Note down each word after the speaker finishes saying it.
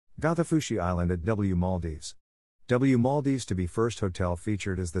Gothafushi Island at W Maldives. W Maldives to be first hotel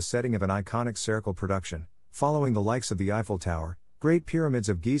featured as the setting of an iconic Serkle production, following the likes of the Eiffel Tower, Great Pyramids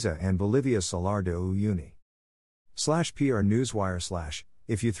of Giza and Bolivia's Salar de Uyuni. /PR Newswire /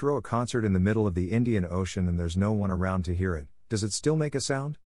 If you throw a concert in the middle of the Indian Ocean and there's no one around to hear it, does it still make a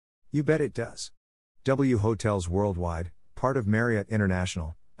sound? You bet it does. W Hotels Worldwide, part of Marriott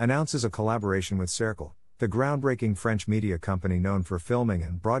International, announces a collaboration with Serkle, the groundbreaking French media company known for filming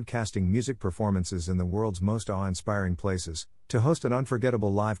and broadcasting music performances in the world's most awe-inspiring places, to host an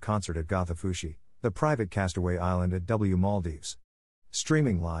unforgettable live concert at Gothafushi, the private castaway island at W Maldives.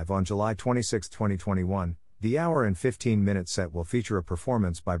 Streaming live on July 26, 2021, the hour and 15-minute set will feature a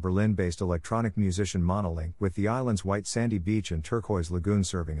performance by Berlin-based electronic musician Monolink, with the island's white sandy beach and turquoise lagoon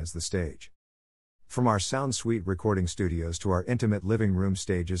serving as the stage. From our Sound Suite recording studios to our intimate living room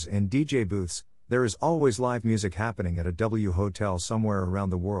stages and DJ booths, there is always live music happening at a W hotel somewhere around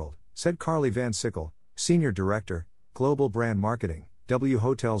the world, said Carly Van Sickle, Senior Director, Global Brand Marketing, W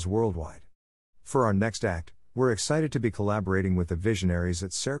Hotels Worldwide. For our next act, we're excited to be collaborating with the visionaries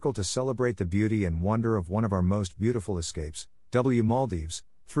at Serkle to celebrate the beauty and wonder of one of our most beautiful escapes, W Maldives,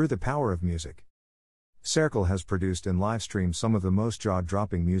 through the power of music. Serkle has produced and live-streamed some of the most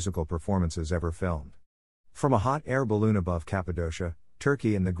jaw-dropping musical performances ever filmed. From a hot air balloon above Cappadocia,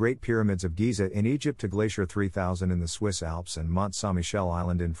 Turkey and the Great Pyramids of Giza in Egypt to Glacier 3000 in the Swiss Alps and Mont Saint-Michel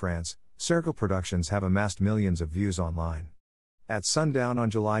Island in France, Serkle productions have amassed millions of views online. At sundown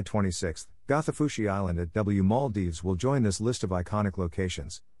on July 26, Gothafushi Island at W Maldives will join this list of iconic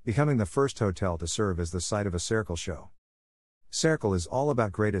locations, becoming the first hotel to serve as the site of a Serkle show. Serkle is all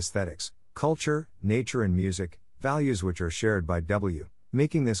about great aesthetics, culture, nature and music, values which are shared by W,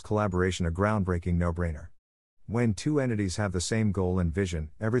 making this collaboration a groundbreaking no-brainer. When two entities have the same goal and vision,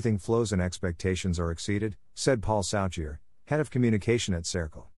 everything flows and expectations are exceeded, said Paul Sautier, head of communication at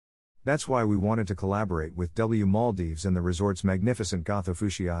Serkle. That's why we wanted to collaborate with W Maldives and the resort's magnificent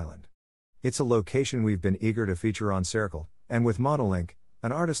Gothafushi Island. It's a location we've been eager to feature on Serkle, and with Monolink,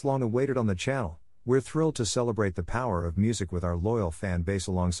 an artist long awaited on the channel, we're thrilled to celebrate the power of music with our loyal fan base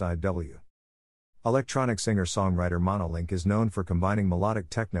alongside W. Electronic singer-songwriter Monolink is known for combining melodic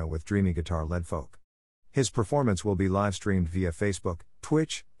techno with dreamy guitar-led folk. His performance will be live-streamed via Facebook,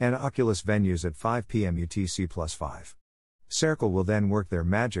 Twitch, and Oculus venues at 5 p.m. UTC+5. Serkle will then work their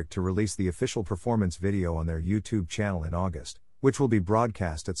magic to release the official performance video on their YouTube channel in August, which will be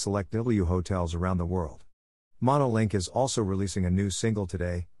broadcast at select W hotels around the world. Monolink is also releasing a new single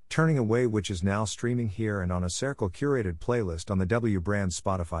today, Turning Away, which is now streaming here and on a Serkle curated playlist on the W brand's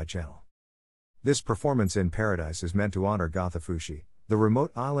Spotify channel. This performance in paradise is meant to honor Gothafushi, the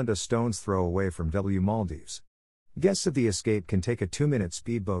remote island a stone's throw away from W Maldives. Guests of the escape can take a 2-minute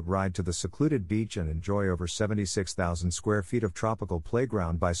speedboat ride to the secluded beach and enjoy over 76,000 square feet of tropical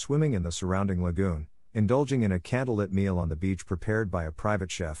playground by swimming in the surrounding lagoon, indulging in a candlelit meal on the beach prepared by a private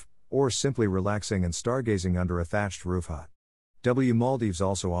chef, or simply relaxing and stargazing under a thatched roof hut. W Maldives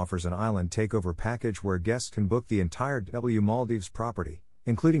also offers an island takeover package where guests can book the entire W Maldives property,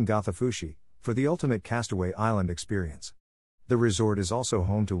 including Gothafushi, for the ultimate castaway island experience. The resort is also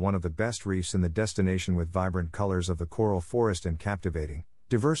home to one of the best reefs in the destination, with vibrant colors of the coral forest and captivating,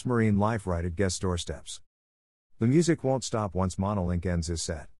 diverse marine life right at guest doorsteps. The music won't stop once Monolink ends his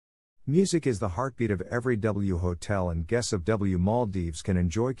set. Music is the heartbeat of every W hotel, and guests of W Maldives can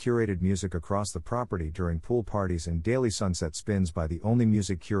enjoy curated music across the property during pool parties and daily sunset spins by the only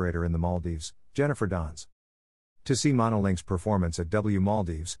music curator in the Maldives, Jennifer Dons. To see Monolink's performance at W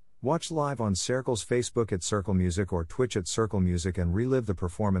Maldives, watch live on Serkle's Facebook at Serkle Music or Twitch at Serkle Music, and relive the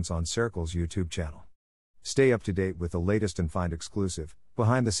performance on Serkle's YouTube channel. Stay up to date with the latest and find exclusive,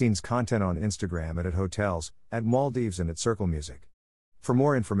 behind-the-scenes content on Instagram and at hotels, at Maldives and at Serkle Music. For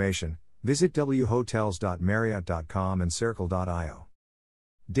more information, visit whotels.marriott.com and serkle.io.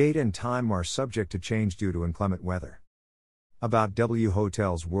 Date and time are subject to change due to inclement weather. About W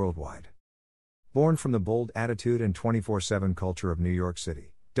Hotels Worldwide. Born from the bold attitude and 24/7 culture of New York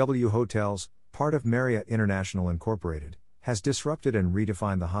City, W Hotels, part of Marriott International Incorporated, has disrupted and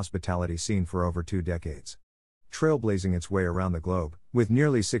redefined the hospitality scene for over 2 decades. Trailblazing its way around the globe, with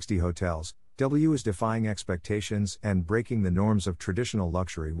nearly 60 hotels, W is defying expectations and breaking the norms of traditional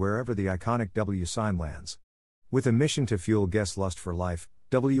luxury wherever the iconic W sign lands. With a mission to fuel guest lust for life,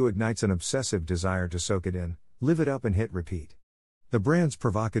 W ignites an obsessive desire to soak it in, live it up and hit repeat. The brand's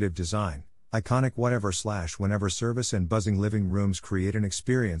provocative design, iconic whatever/whenever service and buzzing living rooms create an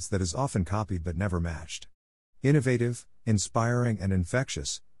experience that is often copied but never matched. Innovative, inspiring and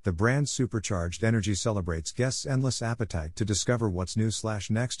infectious, the brand's supercharged energy celebrates guests' endless appetite to discover what's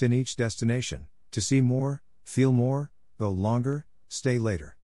new/next in each destination, to see more, feel more, go longer, stay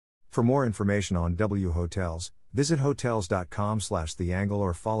later. For more information on W Hotels, visit hotels.com/theangle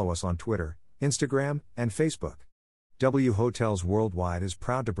or follow us on Twitter, Instagram, and Facebook. W Hotels Worldwide is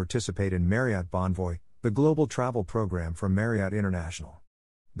proud to participate in Marriott Bonvoy, the global travel program from Marriott International.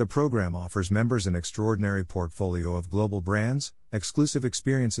 The program offers members an extraordinary portfolio of global brands, exclusive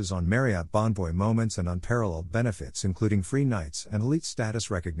experiences on Marriott Bonvoy moments, and unparalleled benefits including free nights and elite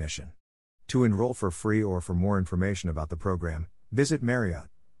status recognition. To enroll for free or for more information about the program, visit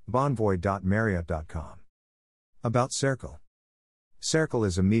marriott.bonvoy.marriott.com. About Cercle. Cercle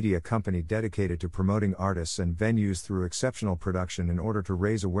is a media company dedicated to promoting artists and venues through exceptional production in order to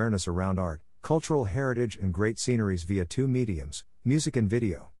raise awareness around art, cultural heritage, and great sceneries via two mediums, music and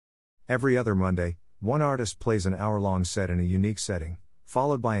video. Every other Monday, one artist plays an hour-long set in a unique setting,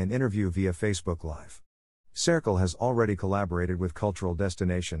 followed by an interview via Facebook Live. Cercle has already collaborated with cultural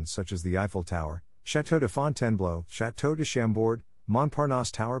destinations such as the Eiffel Tower, Château de Fontainebleau, Château de Chambord,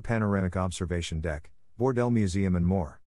 Montparnasse Tower Panoramic Observation Deck, Bordeaux Museum, and more.